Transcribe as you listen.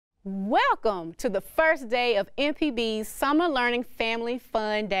Welcome to the first day of MPB's Summer Learning Family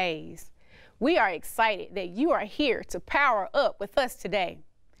Fun Days. We are excited that you are here to power up with us today.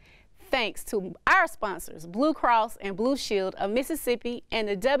 Thanks to our sponsors, Blue Cross and Blue Shield of Mississippi and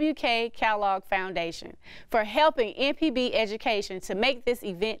the W.K. Kellogg Foundation for helping MPB Education to make this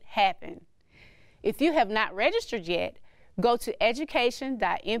event happen. If you have not registered yet, go to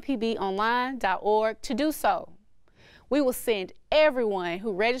education.mpbonline.org to do so. We will send everyone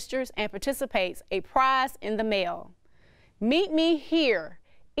who registers and participates a prize in the mail. Meet me here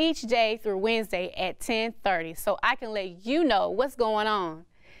each day through Wednesday at 10:30 so I can let you know what's going on.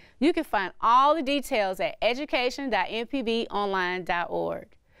 You can find all the details at education.mpbonline.org.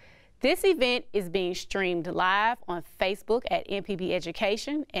 This event is being streamed live on Facebook at MPB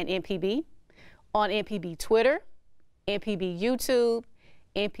Education and MPB, on MPB Twitter, MPB YouTube,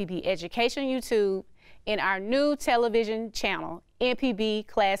 MPB Education YouTube, and our new television channel, MPB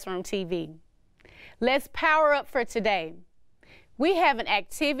Classroom TV. Let's power up for today. We have an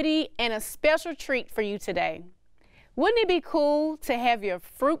activity and a special treat for you today. Wouldn't it be cool to have your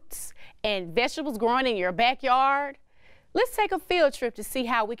fruits and vegetables growing in your backyard? Let's take a field trip to see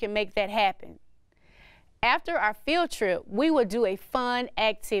how we can make that happen. After our field trip, we will do a fun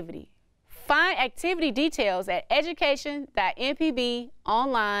activity. Find activity details at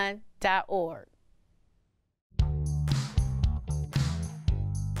education.mpbonline.org.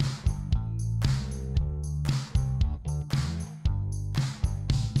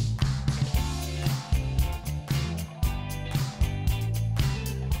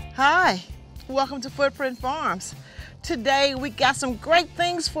 Hi, welcome to Footprint Farms. Today we got some great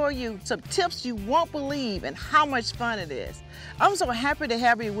things for you, some tips you won't believe and how much fun it is. I'm so happy to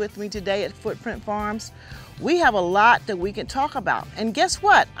have you with me today at Footprint Farms. We have a lot that we can talk about, and guess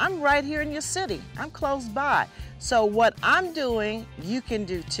what? I'm right here in your city. I'm close by. So what I'm doing, you can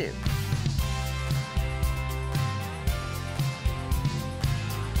do too.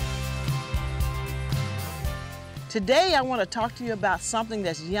 Today I want to talk to you about something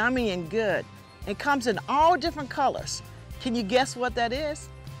that's yummy and good. It comes in all different colors. Can you guess what that is?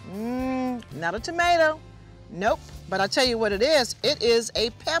 Not a tomato. Nope, but I'll tell you what it is. It is a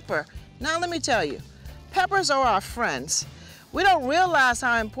pepper. Now let me tell you, peppers are our friends. We don't realize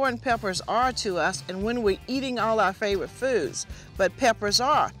how important peppers are to us and when we're eating all our favorite foods, but peppers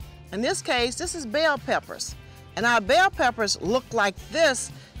are. In this case, this is bell peppers. And our bell peppers look like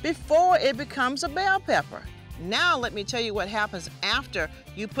this before it becomes a bell pepper. Now let me tell you what happens after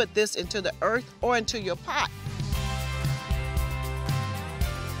you put this into the earth or into your pot.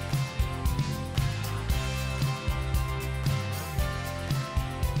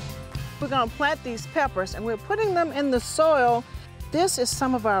 We're going to plant these peppers and we're putting them in the soil. This is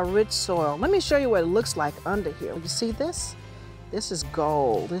some of our rich soil. Let me show you what it looks like under here. You see this? This is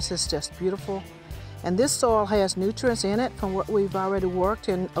gold. This is just beautiful. And this soil has nutrients in it from what we've already worked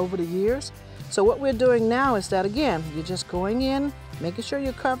in over the years. So what we're doing now is that, again, you're just going in, making sure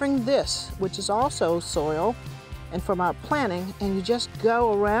you're covering this, which is also soil, and from our planting, and you just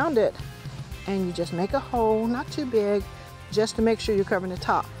go around it, and you just make a hole, not too big, just to make sure you're covering the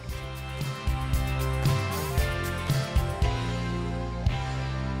top.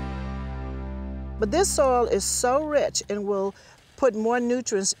 But this soil is so rich and will put more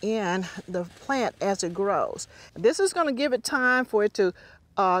nutrients in the plant as it grows. This is going to give it time for it to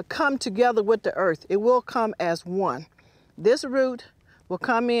come together with the earth. It will come as one. This root will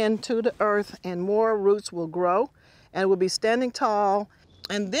come into the earth and more roots will grow and will be standing tall.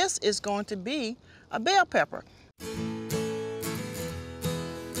 And this is going to be a bell pepper.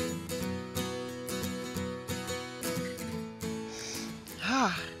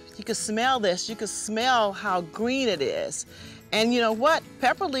 You can smell this. You can smell how green it is. And you know what?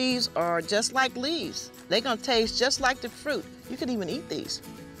 Pepper leaves are just like leaves. They're going to taste just like the fruit. You can even eat these.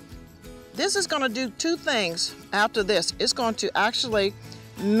 This is going to do two things after this. It's going to actually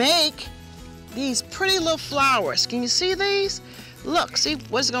make these pretty little flowers. Can you see these? Look, see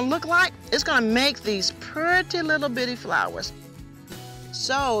what it's going to look like? It's going to make these pretty little bitty flowers.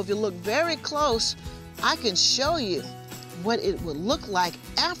 So if you look very close, I can show you what it would look like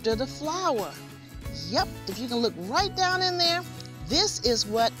after the flower. Yep, if you can look right down in there, this is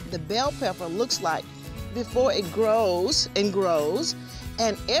what the bell pepper looks like before it grows and grows.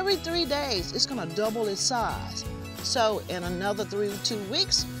 And every 3 days, it's gonna double its size. So in another 2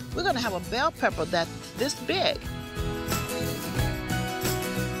 weeks, we're gonna have a bell pepper that's this big.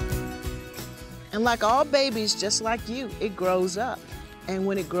 And like all babies, just like you, it grows up. And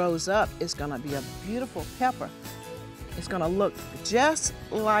when it grows up, it's gonna be a beautiful pepper. It's gonna look just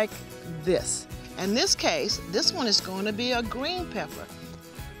like this. In this case, this one is going to be a green pepper.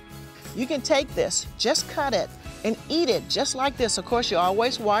 You can take this, just cut it, and eat it just like this. Of course, you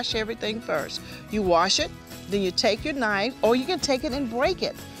always wash everything first. You wash it, then you take your knife, or you can take it and break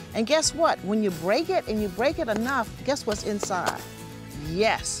it. And guess what? When you break it and you break it enough, guess what's inside?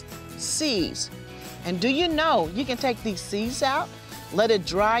 Yes, seeds. And do you know you can take these seeds out, let it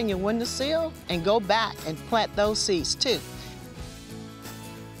dry in your windowsill, and go back and plant those seeds too.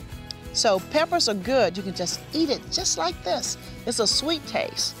 So peppers are good. You can just eat it just like this. It's a sweet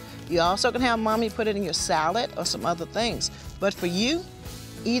taste. You also can have mommy put it in your salad or some other things. But for you,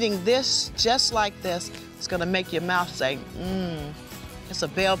 eating this just like this, it's gonna make your mouth say, mmm, it's a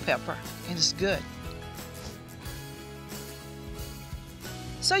bell pepper and it's good.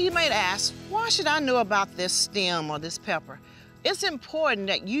 So you may ask, why should I know about this stem or this pepper? It's important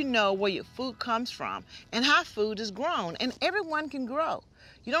that you know where your food comes from and how food is grown, and everyone can grow.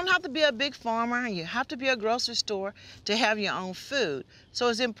 You don't have to be a big farmer, you have to be a grocery store to have your own food. So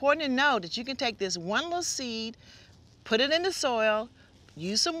it's important to know that you can take this one little seed, put it in the soil,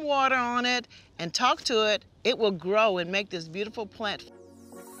 use some water on it, and talk to it. It will grow and make this beautiful plant.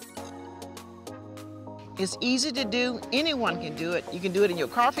 It's easy to do, anyone can do it. You can do it in your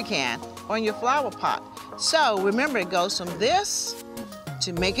coffee can or in your flower pot. So remember, it goes from this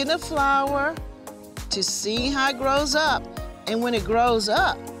to making a flower to seeing how it grows up. And when it grows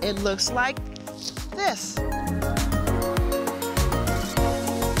up, it looks like this.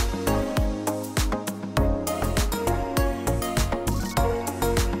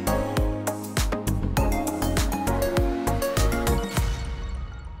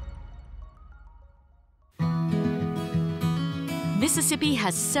 Mississippi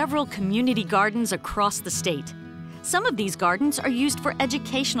has several community gardens across the state. Some of these gardens are used for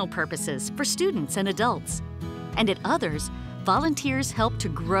educational purposes for students and adults. And at others, volunteers help to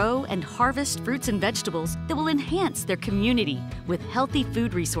grow and harvest fruits and vegetables that will enhance their community with healthy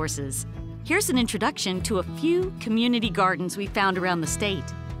food resources. Here's an introduction to a few community gardens we found around the state.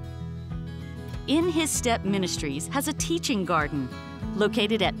 In His Step Ministries has a teaching garden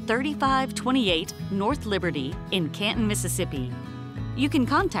located at 3528 North Liberty in Canton, Mississippi. You can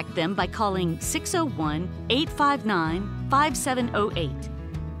contact them by calling 601-859-5708.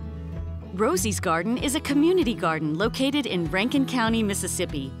 Rosie's Garden is a community garden located in Rankin County,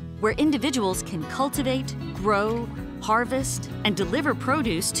 Mississippi, where individuals can cultivate, grow, harvest, and deliver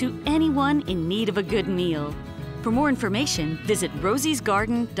produce to anyone in need of a good meal. For more information, visit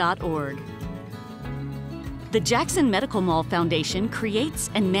rosiesgarden.org. The Jackson Medical Mall Foundation creates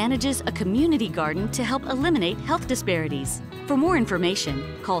and manages a community garden to help eliminate health disparities. For more information,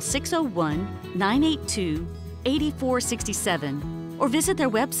 call 601-982-8467 or visit their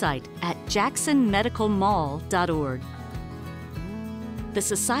website at jacksonmedicalmall.org. The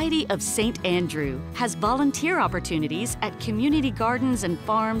Society of St. Andrew has volunteer opportunities at community gardens and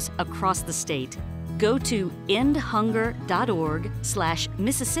farms across the state. Go to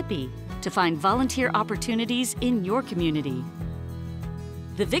endhunger.org/Mississippi to find volunteer opportunities in your community.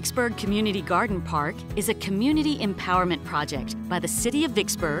 The Vicksburg Community Garden Park is a community empowerment project by the City of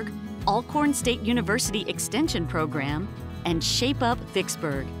Vicksburg, Alcorn State University Extension Program, and Shape Up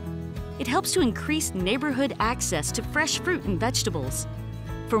Vicksburg. It helps to increase neighborhood access to fresh fruit and vegetables.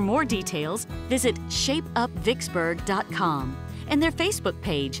 For more details, visit shapeupvicksburg.com and their Facebook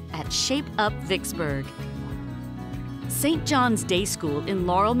page at Shape Up Vicksburg. St. John's Day School in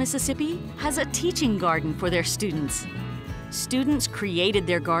Laurel, Mississippi has a teaching garden for their students. Students created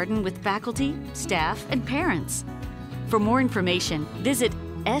their garden with faculty, staff, and parents. For more information, visit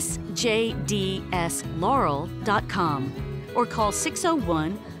sjdslaurel.com or call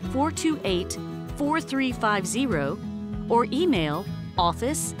 601-428-4350 or email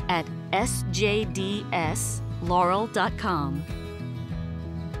office@sjdslaurel.com.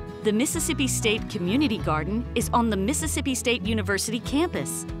 The Mississippi State Community Garden is on the Mississippi State University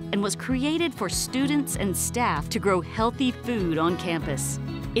campus and was created for students and staff to grow healthy food on campus.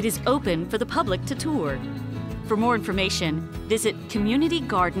 It is open for the public to tour. For more information, visit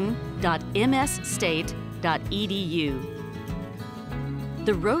communitygarden.msstate.edu.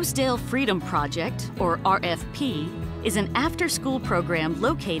 The Rosedale Freedom Project, or RFP, is an after-school program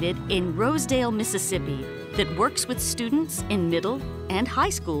located in Rosedale, Mississippi that works with students in middle and high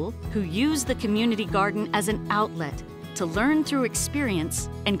school who use the community garden as an outlet to learn through experience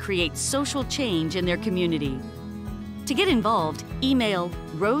and create social change in their community. To get involved, email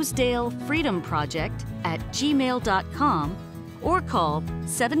rosedalefreedomproject@gmail.com or call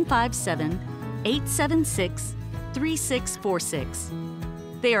 757-876-3646.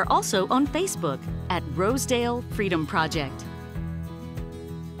 They are also on Facebook at Rosedale Freedom Project.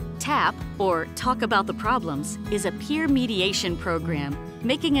 TAP, or Talk About the Problems, is a peer mediation program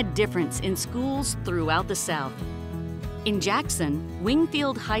making a difference in schools throughout the South. In Jackson,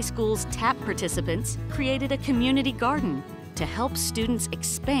 Wingfield High School's TAP participants created a community garden to help students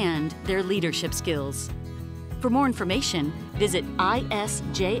expand their leadership skills. For more information, visit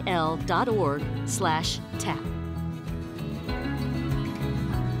isjl.org/TAP.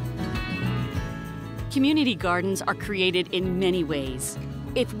 Community gardens are created in many ways.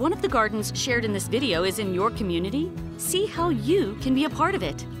 If one of the gardens shared in this video is in your community, see how you can be a part of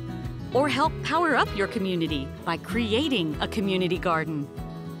it. Or help power up your community by creating a community garden.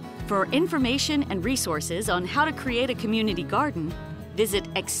 For information and resources on how to create a community garden, visit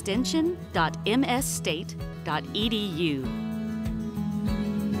extension.msstate.edu.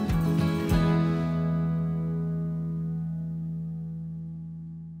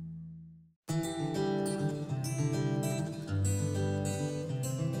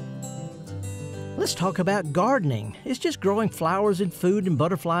 Let's talk about gardening. It's just growing flowers and food and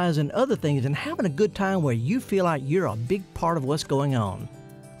butterflies and other things and having a good time where you feel like you're a big part of what's going on.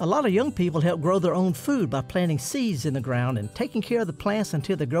 A lot of young people help grow their own food by planting seeds in the ground and taking care of the plants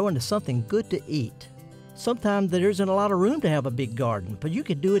until they grow into something good to eat. Sometimes there isn't a lot of room to have a big garden, but you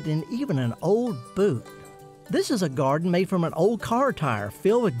could do it in even an old boot. This is a garden made from an old car tire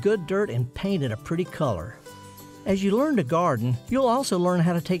filled with good dirt and painted a pretty color. As you learn to garden, you'll also learn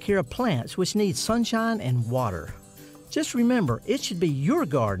how to take care of plants which need sunshine and water. Just remember, it should be your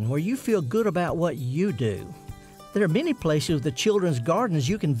garden where you feel good about what you do. There are many places with children's gardens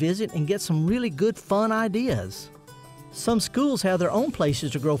you can visit and get some really good fun ideas. Some schools have their own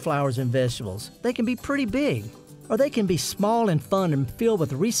places to grow flowers and vegetables. They can be pretty big, or they can be small and fun and filled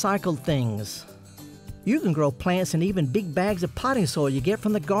with recycled things. You can grow plants in even big bags of potting soil you get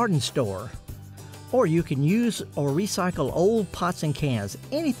from the garden store. Or you can use or recycle old pots and cans.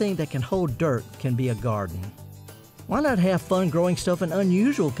 Anything that can hold dirt can be a garden. Why not have fun growing stuff in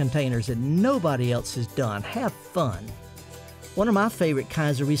unusual containers that nobody else has done? Have fun. One of my favorite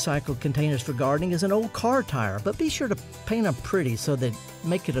kinds of recycled containers for gardening is an old car tire, but be sure to paint them pretty so they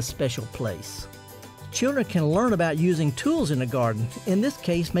make it a special place. Children can learn about using tools in the garden, in this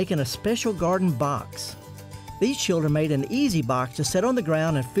case making a special garden box. These children made an easy box to set on the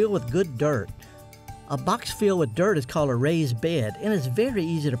ground and fill with good dirt. A box filled with dirt is called a raised bed, and it's very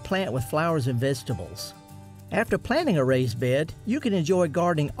easy to plant with flowers and vegetables. After planting a raised bed, you can enjoy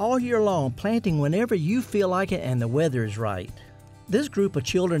gardening all year long, planting whenever you feel like it and the weather is right. This group of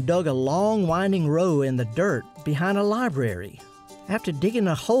children dug a long winding row in the dirt behind a library. After digging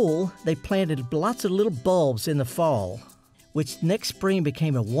a hole, they planted lots of little bulbs in the fall, which next spring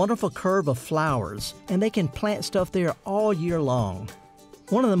became a wonderful curve of flowers, and they can plant stuff there all year long.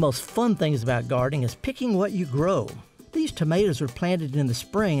 One of the most fun things about gardening is picking what you grow. These tomatoes were planted in the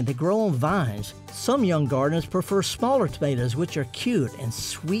spring and they grow on vines. Some young gardeners prefer smaller tomatoes, which are cute and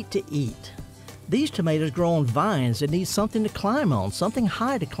sweet to eat. These tomatoes grow on vines and need something to climb on, something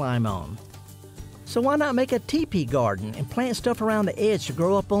high to climb on. So why not make a teepee garden and plant stuff around the edge to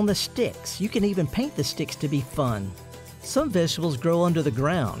grow up on the sticks? You can even paint the sticks to be fun. Some vegetables grow under the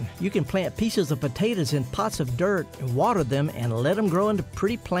ground. You can plant pieces of potatoes in pots of dirt and water them and let them grow into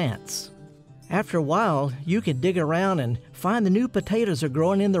pretty plants. After a while, you can dig around and find the new potatoes are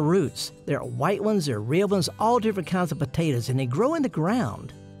growing in the roots. There are white ones, there are red ones, all different kinds of potatoes, and they grow in the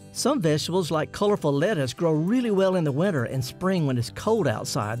ground. Some vegetables, like colorful lettuce, grow really well in the winter and spring when it's cold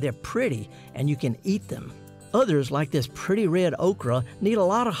outside. They're pretty, and you can eat them. Others, like this pretty red okra, need a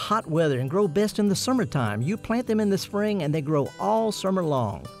lot of hot weather and grow best in the summertime. You plant them in the spring and they grow all summer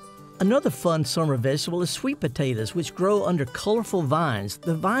long. Another fun summer vegetable is sweet potatoes, which grow under colorful vines.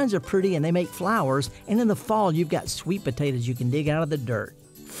 The vines are pretty and they make flowers, and in the fall you've got sweet potatoes you can dig out of the dirt.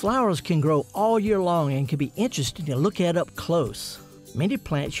 Flowers can grow all year long and can be interesting to look at up close. Many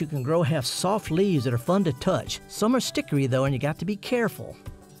plants you can grow have soft leaves that are fun to touch. Some are stickery though, and you got to be careful.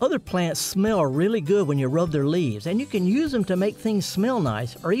 Other plants smell really good when you rub their leaves, and you can use them to make things smell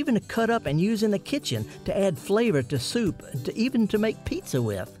nice, or even to cut up and use in the kitchen to add flavor to soup, and even to make pizza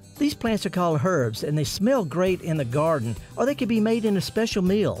with. These plants are called herbs, and they smell great in the garden, or they can be made into special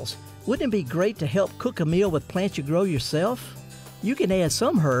meals. Wouldn't it be great to help cook a meal with plants you grow yourself? You can add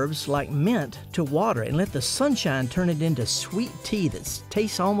some herbs, like mint, to water and let the sunshine turn it into sweet tea that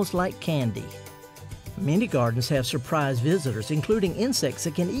tastes almost like candy. Many gardens have surprise visitors, including insects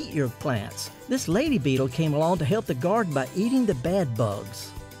that can eat your plants. This lady beetle came along to help the garden by eating the bad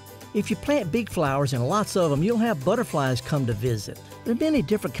bugs. If you plant big flowers and lots of them, you'll have butterflies come to visit. There are many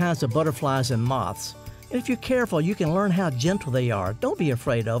different kinds of butterflies and moths. And if you're careful, you can learn how gentle they are. Don't be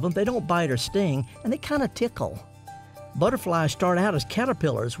afraid of them. They don't bite or sting, and they kind of tickle. Butterflies start out as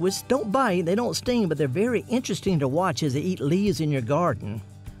caterpillars, which don't bite, they don't sting, but they're very interesting to watch as they eat leaves in your garden.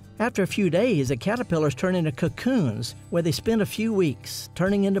 After a few days, the caterpillars turn into cocoons, where they spend a few weeks,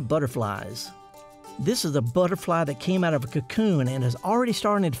 turning into butterflies. This is a butterfly that came out of a cocoon and is already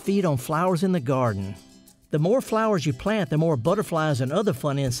starting to feed on flowers in the garden. The more flowers you plant, the more butterflies and other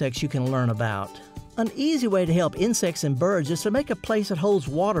fun insects you can learn about. An easy way to help insects and birds is to make a place that holds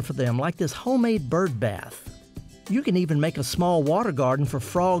water for them, like this homemade bird bath. You can even make a small water garden for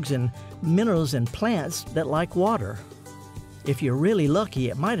frogs and minnows and plants that like water. If you're really lucky,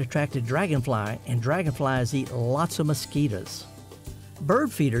 it might attract a dragonfly, and dragonflies eat lots of mosquitoes.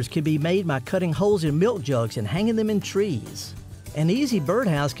 Bird feeders can be made by cutting holes in milk jugs and hanging them in trees. An easy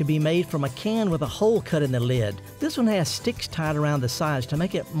birdhouse can be made from a can with a hole cut in the lid. This one has sticks tied around the sides to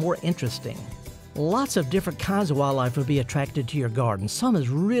make it more interesting. Lots of different kinds of wildlife will be attracted to your garden. Some is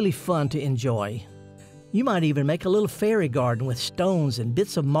really fun to enjoy. You might even make a little fairy garden with stones and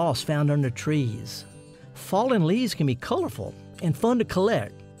bits of moss found under trees. Fallen leaves can be colorful and fun to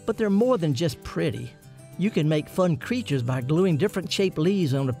collect, but they're more than just pretty. You can make fun creatures by gluing different shaped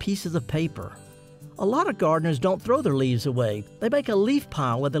leaves onto pieces of paper. A lot of gardeners don't throw their leaves away. They make a leaf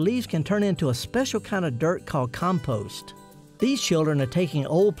pile where the leaves can turn into a special kind of dirt called compost. These children are taking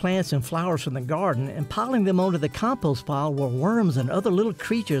old plants and flowers from the garden and piling them onto the compost pile where worms and other little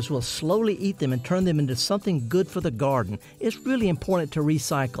creatures will slowly eat them and turn them into something good for the garden. It's really important to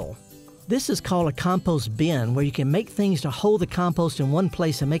recycle. This is called a compost bin, where you can make things to hold the compost in one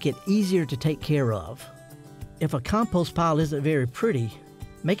place and make it easier to take care of. If a compost pile isn't very pretty,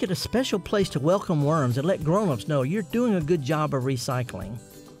 make it a special place to welcome worms and let grown-ups know you're doing a good job of recycling.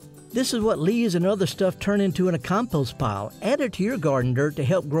 This is what leaves and other stuff turn into in a compost pile. Add it to your garden dirt to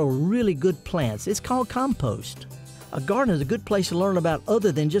help grow really good plants. It's called compost. A garden is a good place to learn about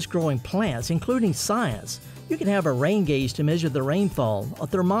other than just growing plants, including science. You can have a rain gauge to measure the rainfall, a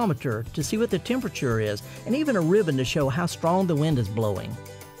thermometer to see what the temperature is, and even a ribbon to show how strong the wind is blowing.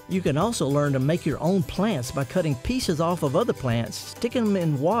 You can also learn to make your own plants by cutting pieces off of other plants, sticking them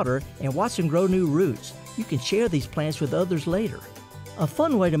in water, and watch them grow new roots. You can share these plants with others later. A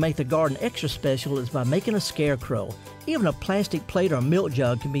fun way to make the garden extra special is by making a scarecrow. Even a plastic plate or a milk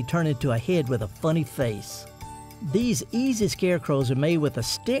jug can be turned into a head with a funny face. These easy scarecrows are made with a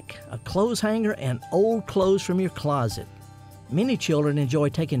stick, a clothes hanger, and old clothes from your closet. Many children enjoy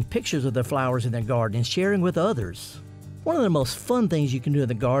taking pictures of their flowers in their garden and sharing with others. One of the most fun things you can do in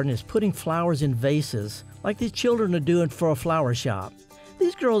the garden is putting flowers in vases, like these children are doing for a flower shop.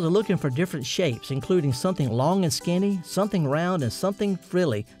 These girls are looking for different shapes, including something long and skinny, something round, and something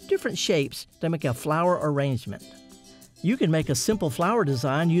frilly, different shapes to make a flower arrangement. You can make a simple flower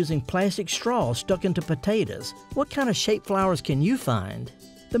design using plastic straws stuck into potatoes. What kind of shaped flowers can you find?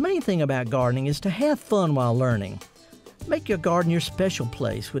 The main thing about gardening is to have fun while learning. Make your garden your special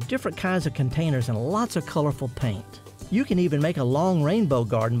place with different kinds of containers and lots of colorful paint. You can even make a long rainbow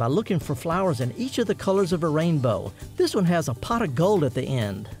garden by looking for flowers in each of the colors of a rainbow. This one has a pot of gold at the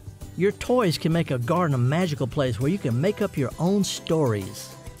end. Your toys can make a garden a magical place where you can make up your own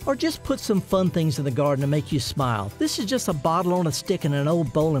stories. Or just put some fun things in the garden to make you smile. This is just a bottle on a stick and an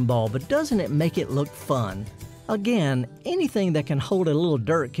old bowling ball, but doesn't it make it look fun? Again, anything that can hold a little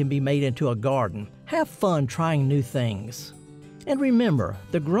dirt can be made into a garden. Have fun trying new things. And remember,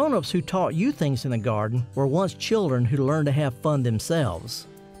 the grown-ups who taught you things in the garden were once children who learned to have fun themselves.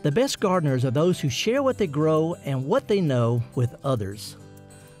 The best gardeners are those who share what they grow and what they know with others.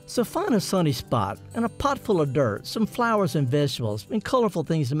 So find a sunny spot and a pot full of dirt, some flowers and vegetables, and colorful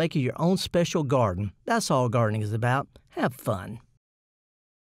things to make you your own special garden. That's all gardening is about. Have fun.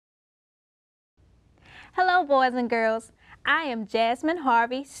 Hello, boys and girls. I am Jasmine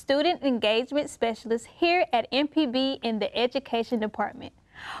Harvey, Student Engagement Specialist here at MPB in the Education Department.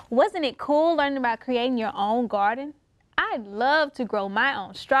 Wasn't it cool learning about creating your own garden? I'd love to grow my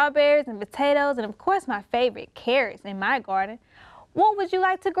own strawberries and potatoes and of course my favorite, carrots in my garden. What would you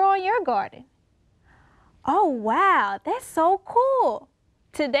like to grow in your garden? Oh wow, that's so cool.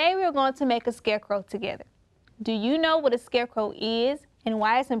 Today we're going to make a scarecrow together. Do you know what a scarecrow is and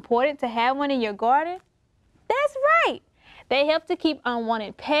why it's important to have one in your garden? That's right. They help to keep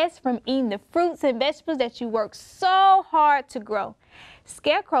unwanted pests from eating the fruits and vegetables that you work so hard to grow.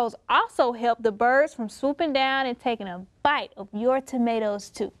 Scarecrows also help the birds from swooping down and taking a bite of your tomatoes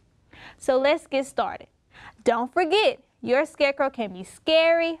too. So let's get started. Don't forget, your scarecrow can be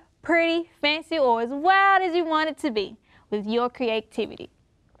scary, pretty, fancy, or as wild as you want it to be with your creativity.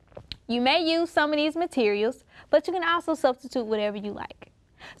 You may use some of these materials, but you can also substitute whatever you like.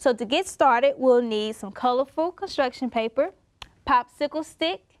 So to get started, we'll need some colorful construction paper, popsicle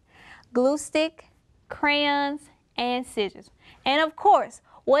stick, glue stick, crayons, and scissors. And of course,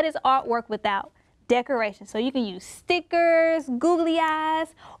 what is artwork without decoration? So you can use stickers, googly eyes,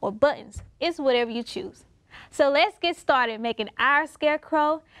 or buttons. It's whatever you choose. So let's get started making our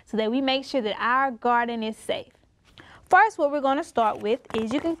scarecrow so that we make sure that our garden is safe. First, what we're going to start with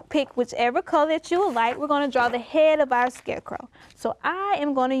is you can pick whichever color that you would like. We're going to draw the head of our scarecrow. So I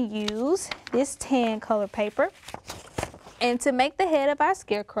am going to use this tan color paper. And to make the head of our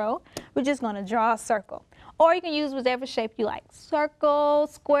scarecrow, we're just going to draw a circle. Or you can use whatever shape you like. Circle,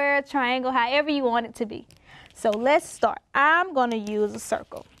 square, triangle, however you want it to be. So let's start. I'm going to use a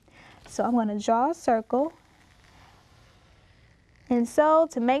circle. So I'm going to draw a circle. And so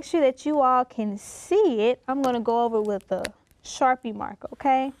to make sure that you all can see it, I'm going to go over with a Sharpie marker,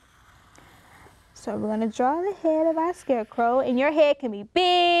 okay? So we're going to draw the head of our scarecrow. And your head can be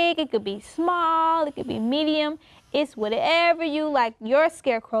big, it could be small, it could be medium. It's whatever you like your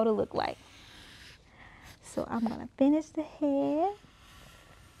scarecrow to look like. So I'm going to finish the head.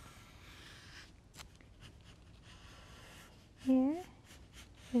 Here,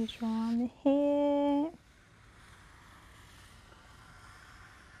 we're drawing the head.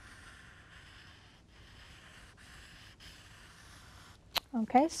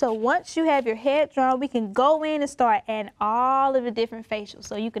 Okay, so once you have your head drawn, we can go in and start adding all of the different facials.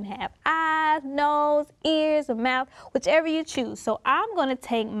 So you can have eyes, nose, ears, a mouth, whichever you choose. So I'm going to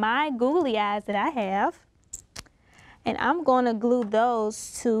take my googly eyes that I have, and I'm going to glue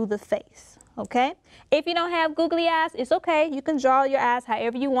those to the face, okay? If you don't have googly eyes, it's okay. You can draw your eyes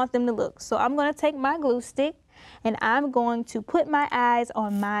however you want them to look. So I'm going to take my glue stick, and I'm going to put my eyes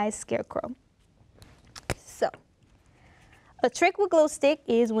on my scarecrow. A trick with glue stick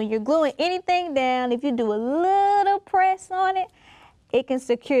is when you're gluing anything down, if you do a little press on it, it can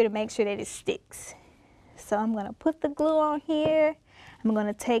secure to make sure that it sticks. So I'm going to put the glue on here. I'm going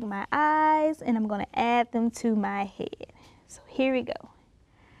to take my eyes and I'm going to add them to my head. So here we go.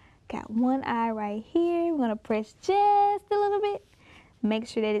 Got one eye right here. We're going to press just a little bit, make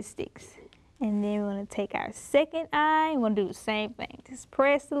sure that it sticks. And then we're going to take our second eye. We're going to do the same thing. Just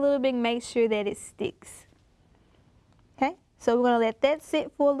press a little bit, make sure that it sticks. Okay? So we're going to let that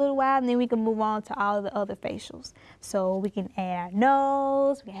sit for a little while, and then we can move on to all of the other facials. So we can add our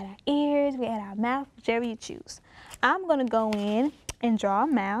nose, we add our ears, we add our mouth, whichever you choose. I'm going to go in and draw a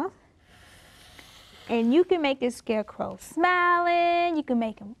mouth. And you can make this scarecrow smiling, you can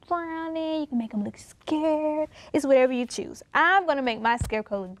make him frowning, you can make him look scared. It's whatever you choose. I'm going to make my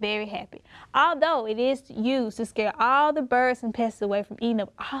scarecrow look very happy. Although it is used to scare all the birds and pests away from eating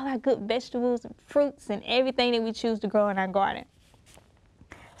up all our good vegetables and fruits and everything that we choose to grow in our garden.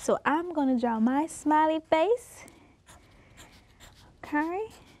 So I'm going to draw my smiley face. Okay.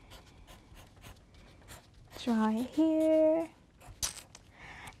 Draw it here.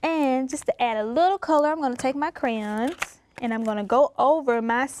 And just to add a little color, I'm going to take my crayons and I'm going to go over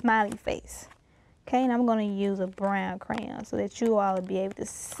my smiley face. Okay, and I'm going to use a brown crayon so that you all will be able to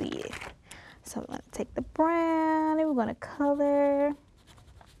see it. So I'm going to take the brown and we're going to color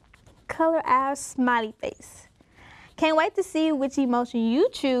our smiley face. Can't wait to see which emotion you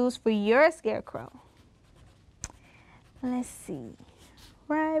choose for your scarecrow. Let's see.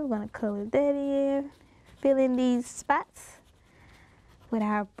 Right, we're going to color that in, fill in these spots with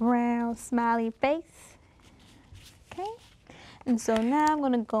our brown smiley face. Okay, and so now I'm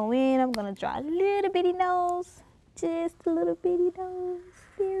going to go in, I'm going to draw a little bitty nose, just a little bitty nose.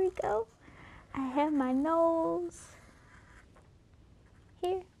 There we go. I have my nose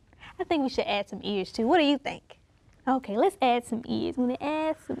here. I think we should add some ears too. What do you think? Okay, let's add some ears. I'm going to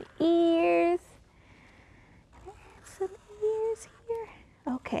add some ears. Add some ears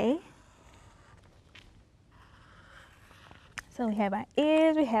here. Okay. So we have our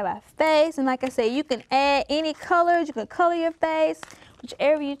ears, we have our face, and like I said, you can add any colors. You can color your face,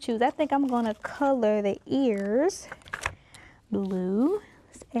 whichever you choose. I think I'm going to color the ears blue.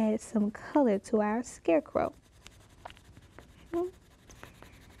 Let's add some color to our scarecrow. So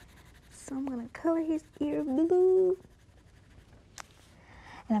I'm going to color his ear blue.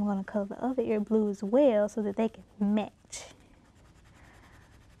 And I'm going to color the other ear blue as well so that they can match.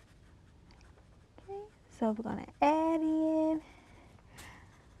 So we're going to add in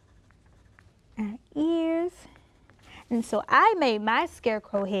our ears. And so I made my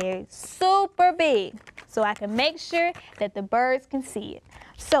scarecrow head super big so I can make sure that the birds can see it.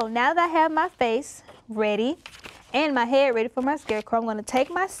 So now that I have my face ready and my head ready for my scarecrow, I'm going to take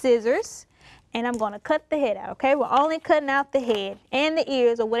my scissors and I'm going to cut the head out, okay? We're only cutting out the head and the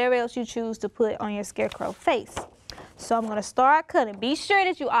ears or whatever else you choose to put on your scarecrow face. So I'm going to start cutting. Be sure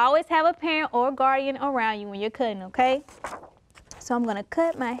that you always have a parent or a guardian around you when you're cutting, okay? So I'm gonna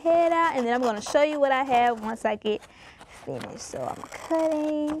cut my head out, and then I'm gonna show you what I have once I get finished. So I'm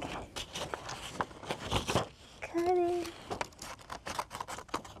cutting.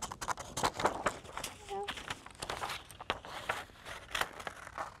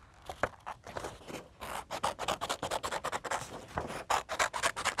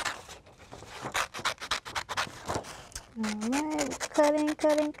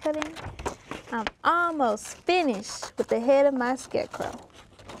 Alright, cutting. I'm almost finished with the head of my scarecrow.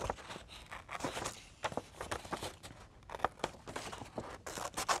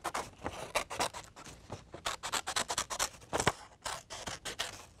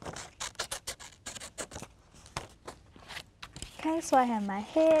 Okay, so I have my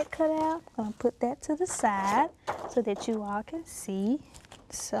head cut out. I'm gonna put that to the side so that you all can see.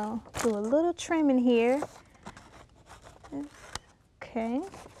 So do a little trimming here. Okay.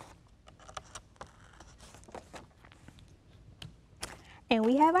 And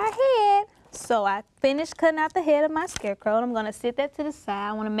we have our head. So I finished cutting out the head of my scarecrow, and I'm gonna sit that to the side.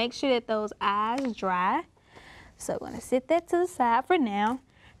 I wanna make sure that those eyes dry. So I'm gonna sit that to the side for now.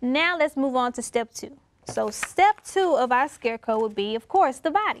 Now let's move on to step 2. So step 2 of our scarecrow would be, of course,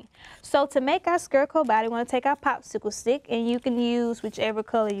 the body. So to make our scarecrow body, we want to take our popsicle stick, and you can use whichever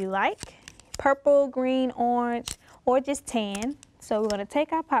color you like, purple, green, orange, or just tan. So we're going to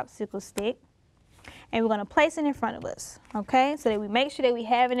take our popsicle stick, and we're going to place it in front of us, okay? So that we make sure that we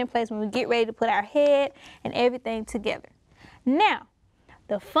have it in place when we get ready to put our head and everything together. Now,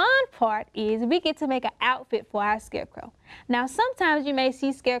 the fun part is we get to make an outfit for our scarecrow. Now, sometimes you may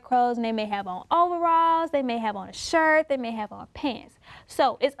see scarecrows and they may have on overalls, they may have on a shirt, they may have on pants.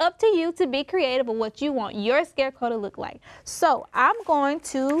 So it's up to you to be creative of what you want your scarecrow to look like. So I'm going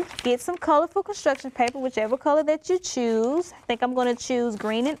to get some colorful construction paper, whichever color that you choose. I think I'm going to choose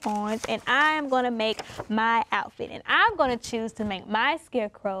green and orange, and I am going to make my outfit. And I'm going to choose to make my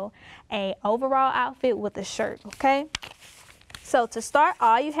scarecrow a overall outfit with a shirt, okay? So to start,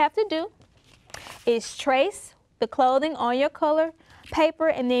 all you have to do is trace the clothing on your color paper,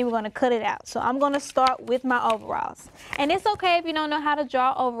 and then we're going to cut it out. So I'm going to start with my overalls. And it's okay if you don't know how to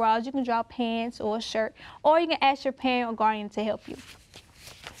draw overalls. You can draw pants or a shirt, or you can ask your parent or guardian to help you.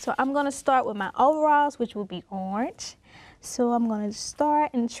 So I'm going to start with my overalls, which will be orange. So I'm going to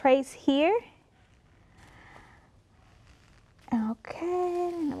start and trace here. Okay,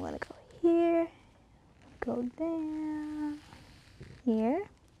 and I'm going to go here, go down. Here,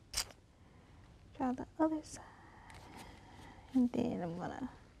 draw the other side, and then I'm gonna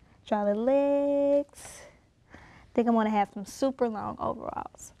draw the legs. I think I'm gonna have some super long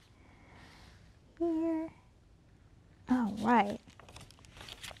overalls. Here, all right.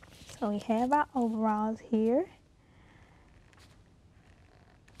 So we have our overalls here.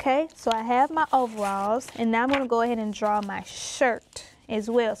 Okay, so I have my overalls, and now I'm gonna go ahead and draw my shirt as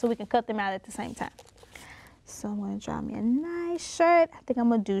well, so we can cut them out at the same time. So I'm going to draw me a nice shirt. I think I'm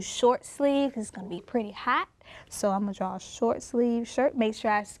going to do short sleeve because it's going to be pretty hot. So I'm going to draw a short sleeve shirt. Make sure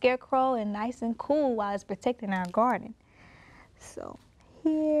our scarecrow is nice and cool while it's protecting our garden. So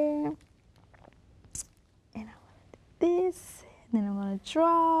here, and I'm going to do this. And then I'm going to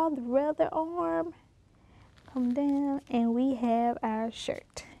draw the other arm, come down, and we have our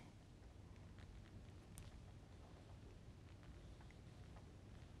shirt.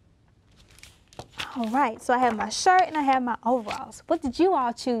 All right, so I have my shirt and I have my overalls. What did you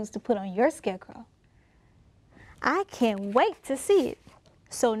all choose to put on your scarecrow? I can't wait to see it.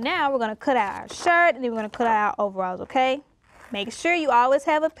 So now we're gonna cut out our shirt, and then we're gonna cut out our overalls, okay? Make sure you always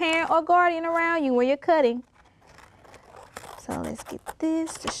have a parent or guardian around you when you're cutting. So let's get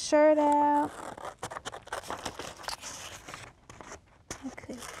the shirt out.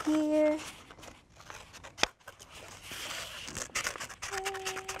 Cut here.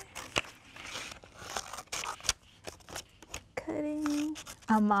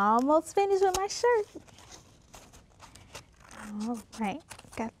 I'm almost finished with my shirt. All right,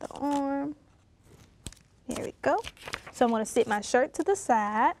 got the arm. There we go. So I'm going to sit my shirt to the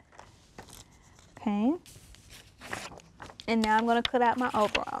side. Okay. And now I'm going to cut out my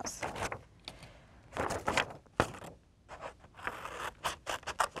overalls.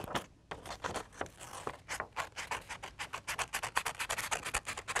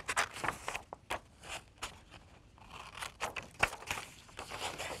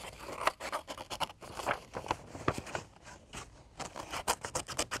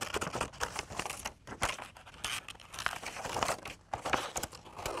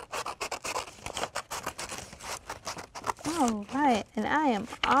 All right, and I am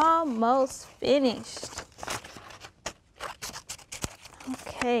almost finished.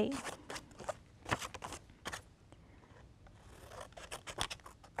 Okay.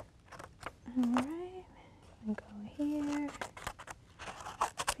 All right, I'm gonna go here,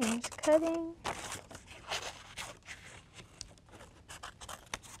 finish cutting.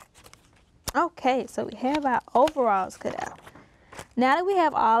 Okay, so we have our overalls cut out. Now that we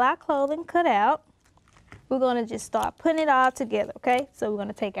have all our clothing cut out, we're gonna just start putting it all together, okay? So we're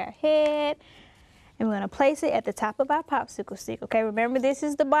gonna take our head and we're gonna place it at the top of our popsicle stick, okay? Remember, this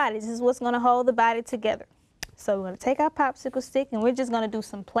is the body. This is what's gonna hold the body together. So we're gonna take our popsicle stick and we're just gonna do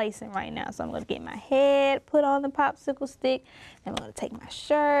some placing right now. So I'm gonna get my head put on the popsicle stick, and I'm gonna take my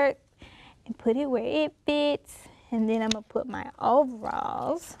shirt and put it where it fits, and then I'm gonna put my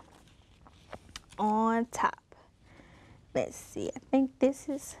overalls on top. Let's see, I think this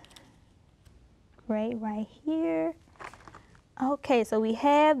is great right here. Okay, so we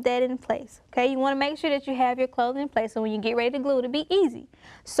have that in place. Okay, you want to make sure that you have your clothing in place so when you get ready to glue, it'll be easy.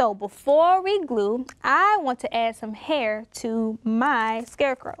 So before we glue, I want to add some hair to my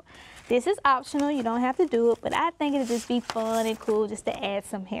scarecrow. This is optional, you don't have to do it, but I think it'll just be fun and cool just to add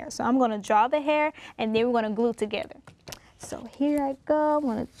some hair. So I'm going to draw the hair and then we're going to glue together. So here I go, I'm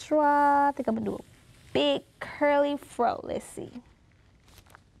going to draw, I think I'm going to do a big curly fro. Let's see.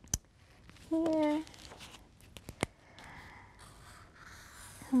 Here.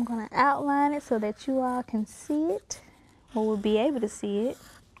 I'm going to outline it so that you all can see it, or will be able to see it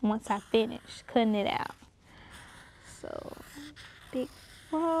once I finish cutting it out. So, big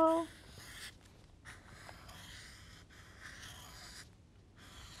fro.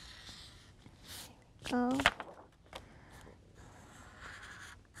 There we go.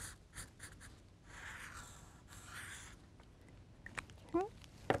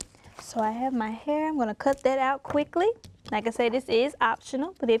 So I have my hair, I'm going to cut that out quickly. Like I said, this is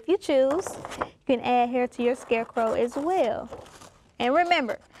optional, but if you choose, you can add hair to your scarecrow as well. And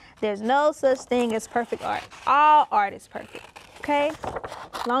remember, there's no such thing as perfect art. All art is perfect, okay?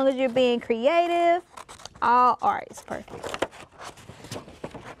 As long as you're being creative, all art is perfect.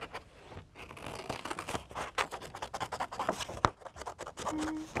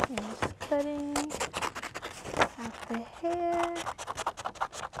 Okay, just cutting out the hair.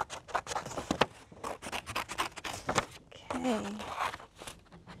 Okay.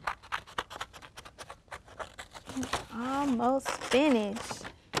 Almost finished.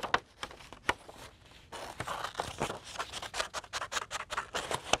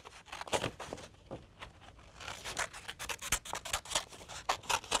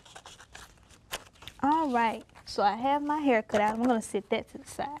 All right, so I have my hair cut out. I'm gonna sit that to the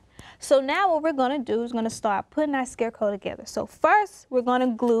side. So now what we're gonna do is gonna start putting our scarecrow together. So first, we're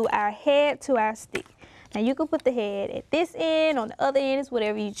gonna glue our head to our stick. Now you can put the head at this end, on the other end, is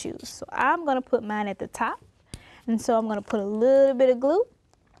whatever you choose. So I'm gonna put mine at the top. And so I'm gonna put a little bit of glue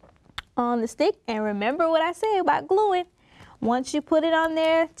on the stick. And remember what I said about gluing. Once you put it on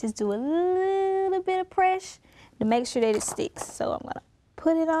there, just do a little bit of press to make sure that it sticks. So I'm gonna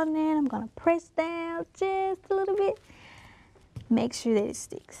put it on there and I'm gonna press down just a little bit. Make sure that it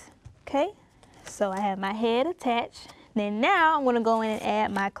sticks, okay? So I have my head attached. Then now I'm gonna go in and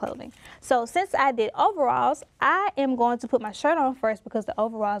add my clothing. So since I did overalls, I am going to put my shirt on first because the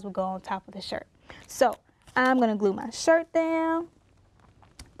overalls will go on top of the shirt. So I'm gonna glue my shirt down,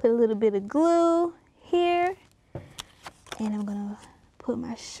 put a little bit of glue here, and I'm gonna put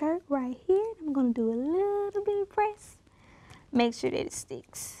my shirt right here. I'm gonna do a little bit of press. Make sure that it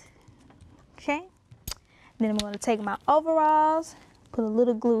sticks, okay? Then I'm gonna take my overalls, put a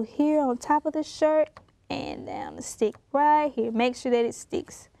little glue here on top of the shirt, and down the stick right here. Make sure that it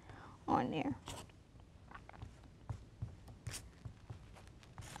sticks on there.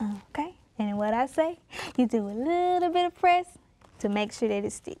 Okay, and what I say, you do a little bit of press to make sure that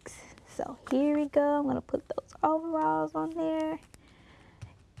it sticks. So here we go, I'm gonna put those overalls on there.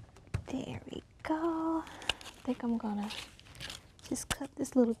 There we go. I think I'm gonna just cut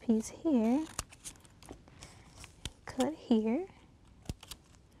this little piece here. Cut here,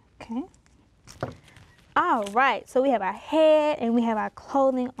 okay. All right, so we have our head and we have our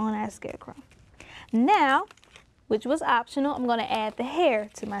clothing on our scarecrow. Now, which was optional, I'm gonna add the hair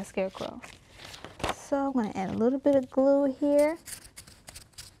to my scarecrow. So I'm gonna add a little bit of glue here.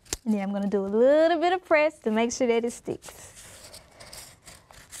 And then I'm gonna do a little bit of press to make sure that it sticks.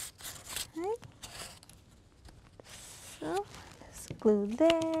 All right. So let's glue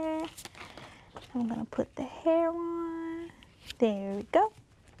there. I'm gonna put the hair on. There we go.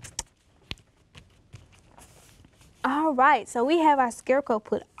 All right, so we have our scarecrow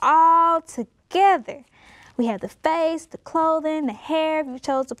put all together. We have the face, the clothing, the hair, if you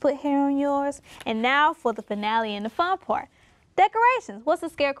chose to put hair on yours. And now for the finale and the fun part. Decorations. What's a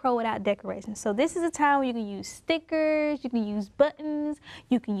scarecrow without decorations? So this is a time where you can use stickers, you can use buttons,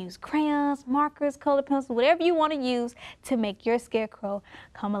 you can use crayons, markers, color pencils, whatever you want to use to make your scarecrow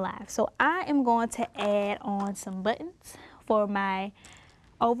come alive. So I am going to add on some buttons for my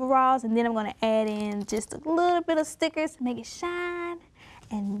overalls, and then I'm going to add in just a little bit of stickers to make it shine.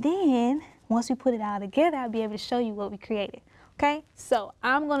 And then once we put it all together, I'll be able to show you what we created. Okay, so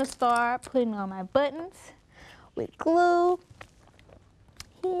I'm going to start putting on my buttons with glue.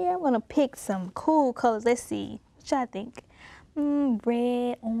 Here, I'm going to pick some cool colors. Let's see, what y'all think?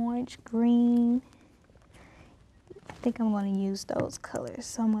 Red, orange, green. I think I'm going to use those colors.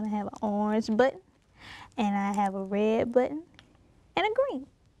 So I'm going to have an orange button, and I have a red button, and a green.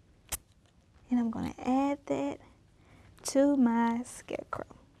 And I'm going to add that to my scarecrow.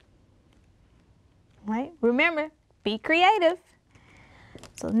 Right? Remember, be creative.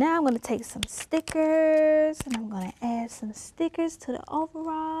 So now I'm going to take some stickers, and I'm going to add some stickers to the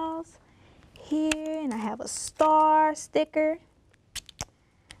overalls here, and I have a star sticker.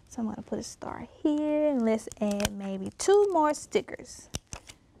 So I'm going to put a star here, and let's add maybe 2 more stickers.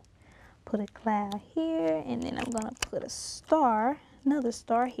 Put a cloud here, and then I'm going to put a star, another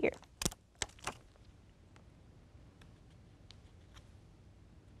star here.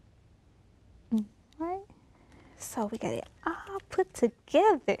 Right? So we got it all put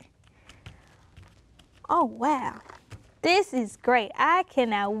together. Oh wow, this is great. I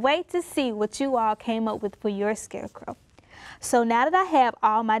cannot wait to see what you all came up with for your scarecrow. So now that I have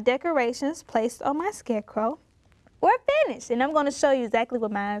all my decorations placed on my scarecrow, we're finished, and I'm going to show you exactly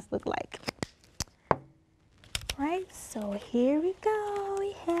what mine look like. Right, so here we go.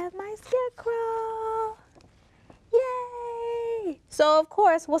 We have my scarecrow. Yay! So of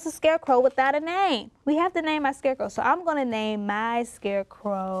course, what's a scarecrow without a name? We have to name our scarecrow. So I'm going to name my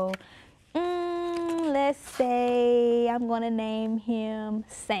scarecrow, let's say I'm going to name him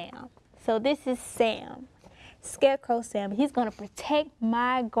Sam. So this is Sam, Scarecrow Sam. He's going to protect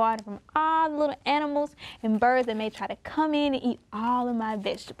my garden from all the little animals and birds that may try to come in and eat all of my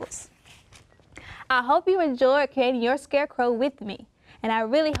vegetables. I hope you enjoyed creating your scarecrow with me. And I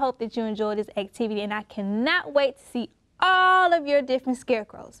really hope that you enjoyed this activity, and I cannot wait to see all of your different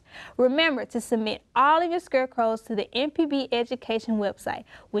scarecrows. Remember to submit all of your scarecrows to the MPB Education website,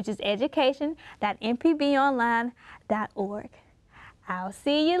 which is education.mpbonline.org. I'll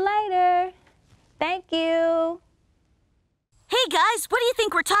see you later. Thank you. Hey guys, what do you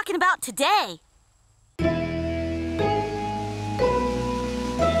think we're talking about today?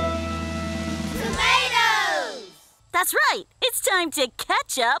 That's right, it's time to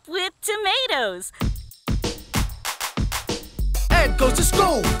catch up with tomatoes. Ed goes to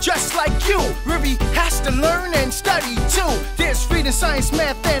school just like you, where he has to learn and study too. There's reading, science,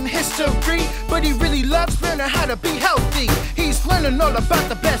 math, and history, but he really loves learning how to be healthy. He's learning all about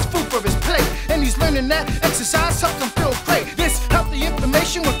the best food for his plate, and he's learning that exercise helps him feel great. This healthy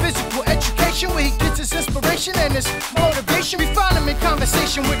information with physical education, where he gets his inspiration and his motivation. We find him in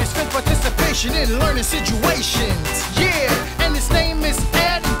conversation with his friends, participation in learning situations. Yeah, and his name is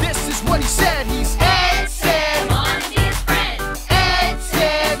Ed, and this is what he said. He's Ed said, wanna be his friend. Ed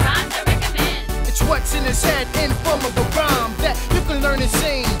said, rhyme to recommend. It's what's in his head in form of a rhyme that you can learn and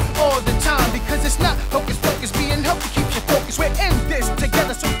sing all the time, because it's not hocus pocus. Being healthy keeps you focused. We're in this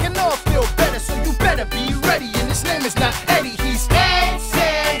together so we can all feel better. So you better be ready, and his name is not Eddie. He's Ed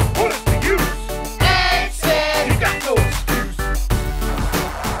said. What is the use? Ed said. You got no excuse.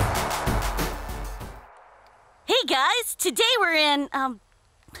 Hey guys, today we're in,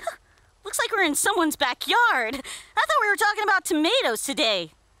 looks like we're in someone's backyard. I thought we were talking about tomatoes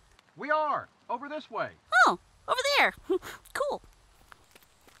today. We are. Over this way. Oh, over there. Cool.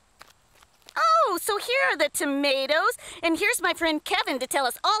 Oh, so here are the tomatoes, and here's my friend Kevin to tell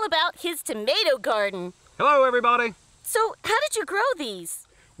us all about his tomato garden. Hello, everybody. So, how did you grow these?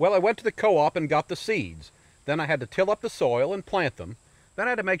 Well, I went to the co-op and got the seeds. Then I had to till up the soil and plant them. Then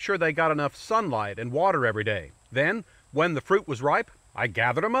I had to make sure they got enough sunlight and water every day. Then, when the fruit was ripe, I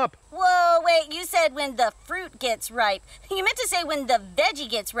gathered them up. Whoa, wait, you said when the fruit gets ripe. You meant to say when the veggie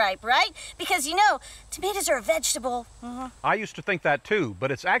gets ripe, right? Because, you know, tomatoes are a vegetable. I used to think that too,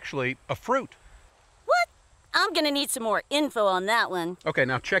 but it's actually a fruit. What? I'm gonna need some more info on that one. Okay,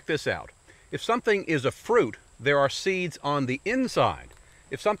 now check this out. If something is a fruit, there are seeds on the inside.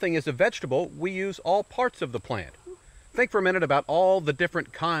 If something is a vegetable, we use all parts of the plant. Think for a minute about all the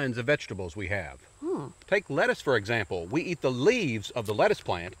different kinds of vegetables we have. Take lettuce, for example. We eat the leaves of the lettuce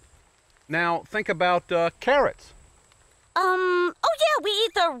plant. Now, think about carrots. Oh yeah, we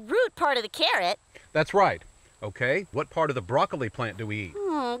eat the root part of the carrot. That's right. Okay, what part of the broccoli plant do we eat?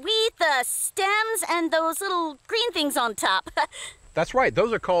 We eat the stems and those little green things on top. That's right,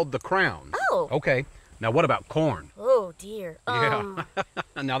 those are called the crowns. Oh. Okay, now what about corn? Oh, dear. Yeah,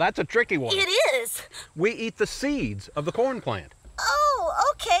 now that's a tricky one. It is. We eat the seeds of the corn plant.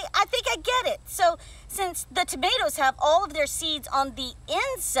 Oh, okay. I think I get it. So, since the tomatoes have all of their seeds on the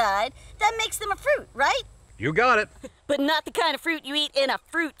inside, that makes them a fruit, right? You got it. But not the kind of fruit you eat in a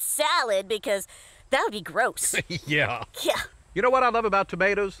fruit salad, because that would be gross. Yeah. Yeah. You know what I love about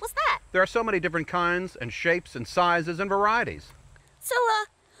tomatoes? What's that? There are so many different kinds and shapes and sizes and varieties. So,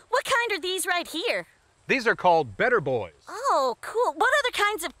 what kind are these right here? These are called Better Boys. Oh, cool. What other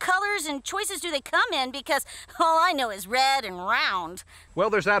kinds of colors and choices do they come in? Because all I know is red and round. Well,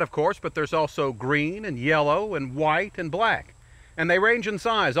 there's that, of course, but there's also green and yellow and white and black. And they range in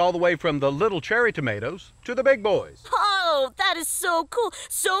size all the way from the little cherry tomatoes to the big boys. Oh, that is so cool.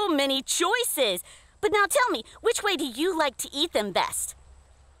 So many choices. But now tell me, which way do you like to eat them best?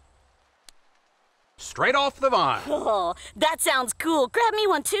 Straight off the vine. Oh, that sounds cool. Grab me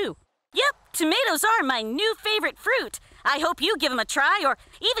one too. Yep, tomatoes are my new favorite fruit. I hope you give them a try or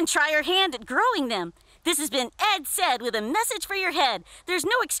even try your hand at growing them. This has been Ed Said with a message for your head. There's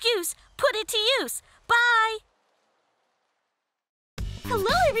no excuse. Put it to use. Bye.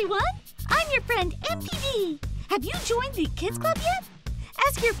 Hello, everyone. I'm your friend MPB. Have you joined the Kids Club yet?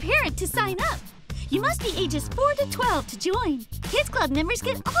 Ask your parent to sign up. You must be ages 4 to 12 to join. Kids Club members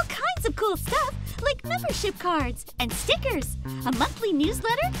get all kinds of cool stuff, like membership cards and stickers, a monthly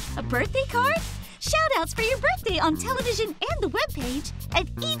newsletter, a birthday card, shout-outs for your birthday on television and the webpage, and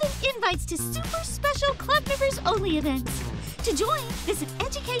even invites to super special club members-only events. To join, visit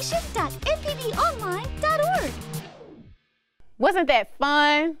education.mpbonline.org. Wasn't that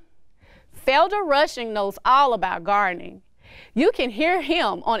fun? Felder Rushing knows all about gardening. You can hear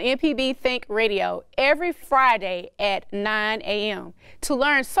him on MPB Think Radio every Friday at 9 a.m. to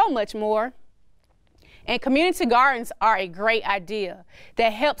learn so much more. And community gardens are a great idea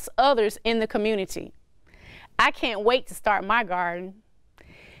that helps others in the community. I can't wait to start my garden.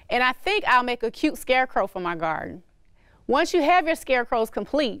 And I think I'll make a cute scarecrow for my garden. Once you have your scarecrows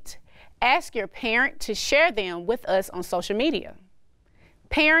complete, ask your parent to share them with us on social media.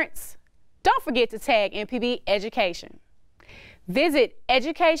 Parents, don't forget to tag MPB Education. Visit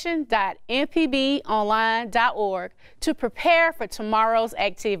education.mpbonline.org to prepare for tomorrow's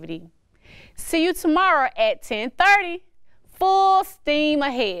activity. See you tomorrow at 10:30. Full steam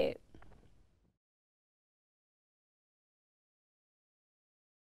ahead.